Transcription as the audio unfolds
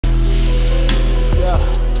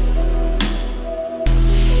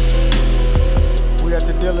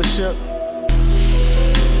dealership.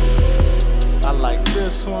 I like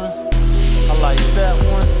this one. I like that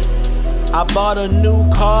one. I bought a new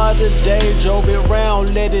car today, drove it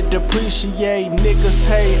round, let it depreciate. Niggas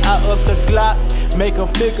hate, I up the Glock, make 'em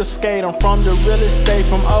figure skate. I'm from the real estate,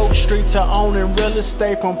 from Oak Street to owning real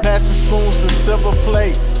estate, from plastic spoons to silver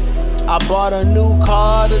plates. I bought a new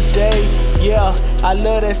car today, yeah, I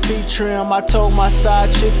love that seat trim. I told my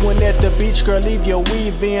side chick when at the beach, girl, leave your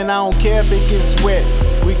weave in, I don't care if it gets wet.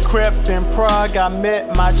 We crept in Prague, I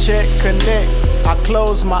met my check connect. I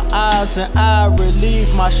close my eyes and I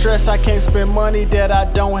relieve my stress. I can't spend money that I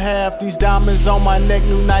don't have. These diamonds on my neck,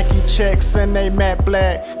 new Nike checks, and they matte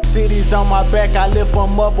black. Cities on my back, I lift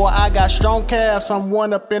them up, boy, I got strong calves. I'm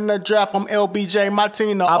one up in the draft, I'm LBJ,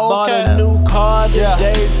 Martina. I bought a new car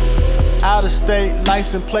today, out of state,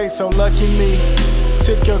 license plate, so lucky me.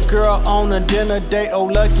 Took your girl on a dinner date, oh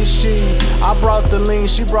lucky she. I brought the lean,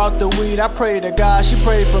 she brought the weed. I pray to God, she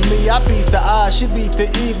prayed for me. I beat the odds, she beat the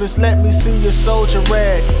evens. Let me see your soldier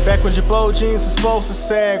rag. Back when Jabot jeans were supposed to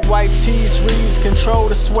sag. White tees, reeds, control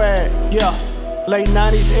the swag. Yeah, late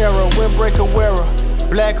 90s era, windbreaker wearer.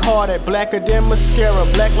 Black hearted, blacker than mascara.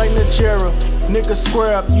 Black like Nigeria. Nigga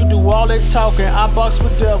square up, you do all that talking. I box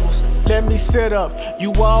with devils, let me sit up.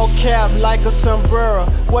 You all cap like a sombrero.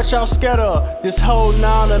 What y'all scared of? This whole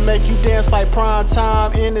n0ne make you dance like prime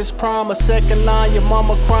time. In this prime, a second line, your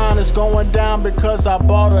mama crying is going down because I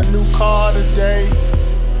bought a new car today.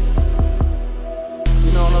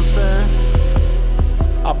 You know what I'm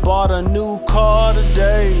saying? I bought a new car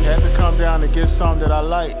today. Had to come down to get something that I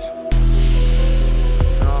like.